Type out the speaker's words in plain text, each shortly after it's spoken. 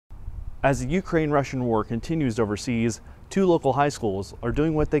As the Ukraine-Russian war continues overseas, 2 local high schools are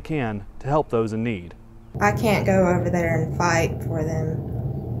doing what they can to help those in need. I can't go over there and fight for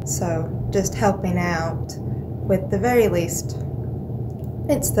them, so just helping out with the very least,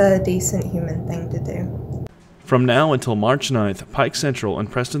 it's the decent human thing to do. From now until March 9th, Pike Central and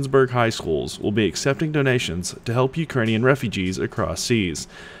Prestonsburg High Schools will be accepting donations to help Ukrainian refugees across seas.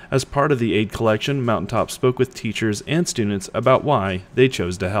 As part of the aid collection, Mountaintop spoke with teachers and students about why they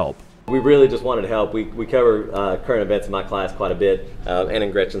chose to help. We really just wanted to help. We cover current events in my class quite a bit, and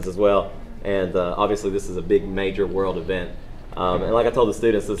in Gretchen's as well. And obviously this is a big major world event. And like I told the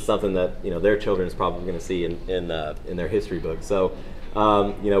students, this is something that their children is probably going to see in their history book. So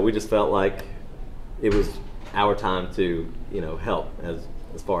we just felt like it was our time to help as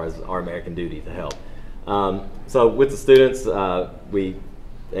far as our American duty to help. So with the students,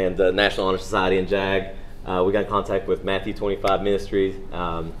 and the National Honor Society and JAG, we got in contact with Matthew 25 Ministries,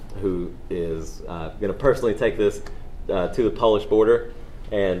 who is going to personally take this to the Polish border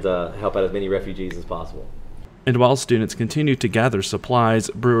and help out as many refugees as possible. And while students continue to gather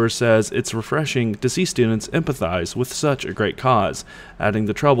supplies, Brewer says it's refreshing to see students empathize with such a great cause, adding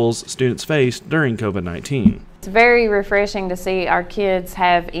the troubles students faced during COVID-19. It's very refreshing to see our kids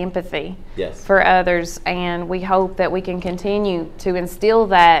have empathy for others, and we hope that we can continue to instill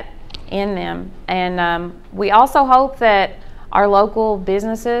that in them. And we also hope that our local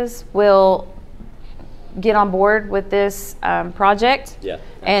businesses will get on board with this project.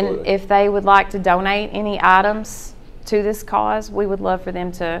 And if they would like to donate any items to this cause, we would love for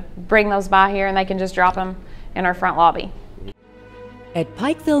them to bring those by here and they can just drop them in our front lobby. At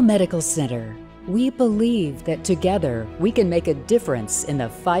Pikeville Medical Center, we believe that together we can make a difference in the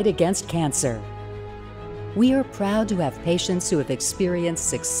fight against cancer. We are proud to have patients who have experienced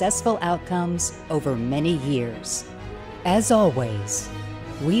successful outcomes over many years. As always,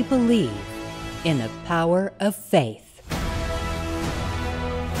 we believe in the power of faith.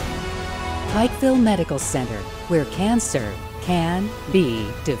 Pikeville Medical Center, where cancer can be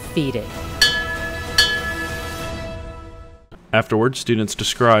defeated. Afterwards, students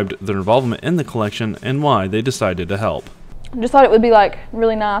described their involvement in the collection and why they decided to help. I just thought it would be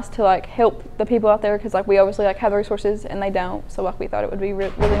really nice to help the people out there, because we obviously have the resources and they don't. So we thought it would be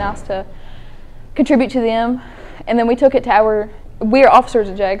really nice to contribute to them. And then we took it to we are officers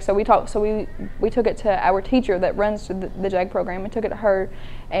at JAG, so we took it to our teacher that runs the JAG program, and took it to her,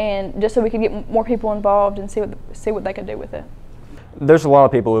 and just so we could get more people involved and see what they could do with it. There's a lot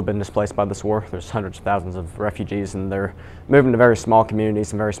of people who have been displaced by this war. There's hundreds of thousands of refugees, and they're moving to very small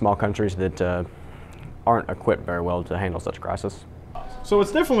communities and very small countries that aren't equipped very well to handle such a crisis. So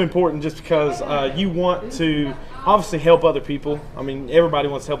it's definitely important, just because you want to obviously help other people. I mean, everybody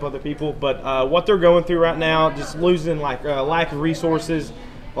wants to help other people, but what they're going through right now, just losing lack of resources,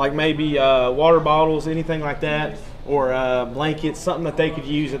 like maybe water bottles, anything like that, or blankets, something that they could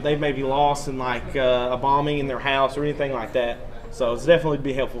use that they maybe lost in a bombing in their house or anything like that. So it's definitely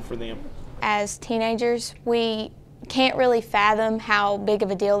be helpful for them. As teenagers, we can't really fathom how big of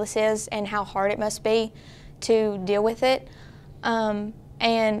a deal this is and how hard it must be to deal with it.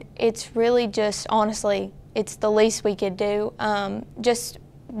 And it's really just, honestly, it's the least we could do. Just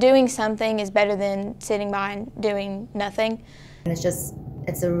doing something is better than sitting by and doing nothing. And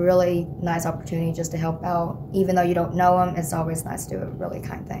it's a really nice opportunity just to help out. Even though you don't know them, it's always nice to do a really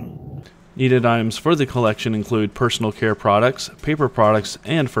kind thing. Needed items for the collection include personal care products, paper products,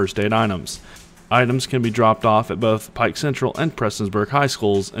 and first aid items. Items can be dropped off at both Pike Central and Prestonsburg High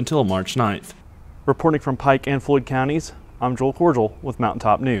Schools until March 9th. Reporting from Pike and Floyd counties, I'm Joel Cordial with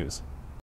Mountaintop News.